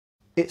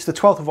It's the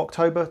 12th of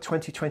October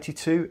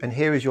 2022 and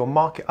here is your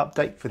market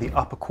update for the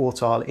upper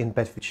quartile in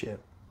Bedfordshire.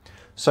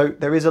 So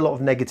there is a lot of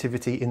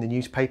negativity in the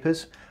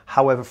newspapers.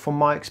 However, from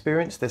my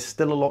experience, there's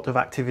still a lot of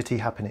activity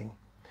happening.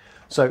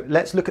 So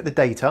let's look at the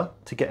data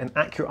to get an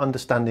accurate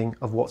understanding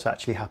of what's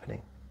actually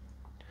happening.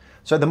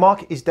 So the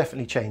market is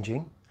definitely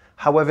changing.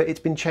 However, it's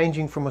been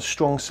changing from a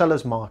strong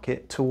seller's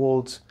market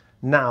towards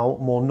now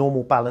more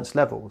normal balanced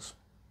levels.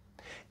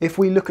 If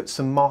we look at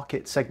some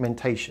market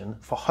segmentation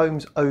for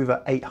homes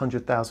over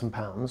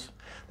 £800,000,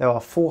 there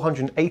are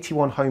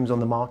 481 homes on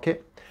the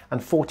market and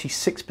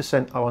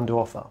 46% are under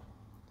offer.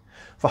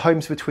 For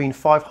homes between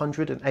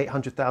 £500,000 and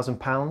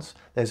 £800,000,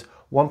 there's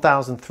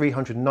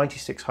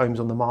 1,396 homes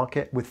on the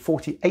market with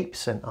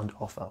 48% under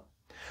offer.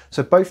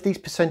 So both these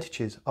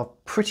percentages are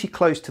pretty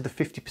close to the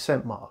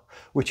 50% mark,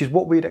 which is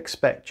what we'd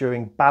expect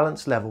during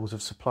balanced levels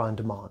of supply and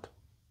demand.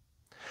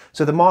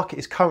 So the market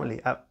is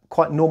currently at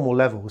quite normal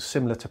levels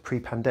similar to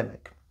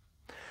pre-pandemic.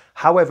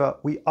 However,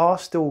 we are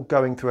still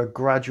going through a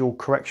gradual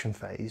correction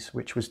phase,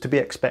 which was to be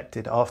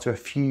expected after a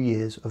few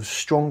years of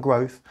strong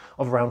growth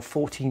of around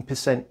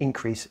 14%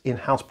 increase in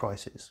house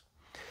prices.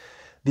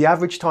 The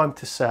average time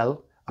to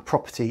sell a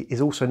property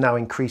is also now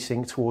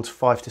increasing towards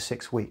 5 to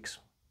 6 weeks.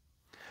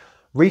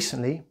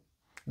 Recently,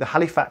 the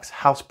Halifax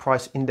House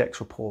Price Index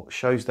report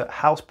shows that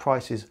house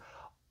prices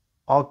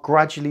are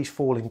gradually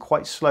falling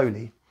quite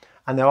slowly,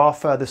 and there are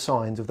further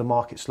signs of the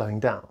market slowing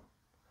down.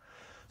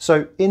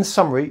 So in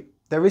summary,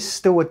 there is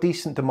still a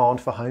decent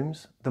demand for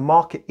homes. The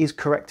market is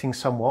correcting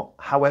somewhat.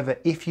 However,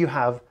 if you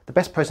have the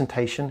best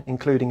presentation,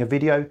 including a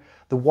video,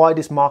 the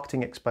widest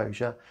marketing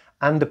exposure,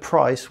 and a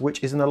price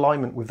which is in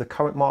alignment with the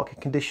current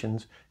market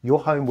conditions,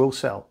 your home will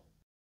sell.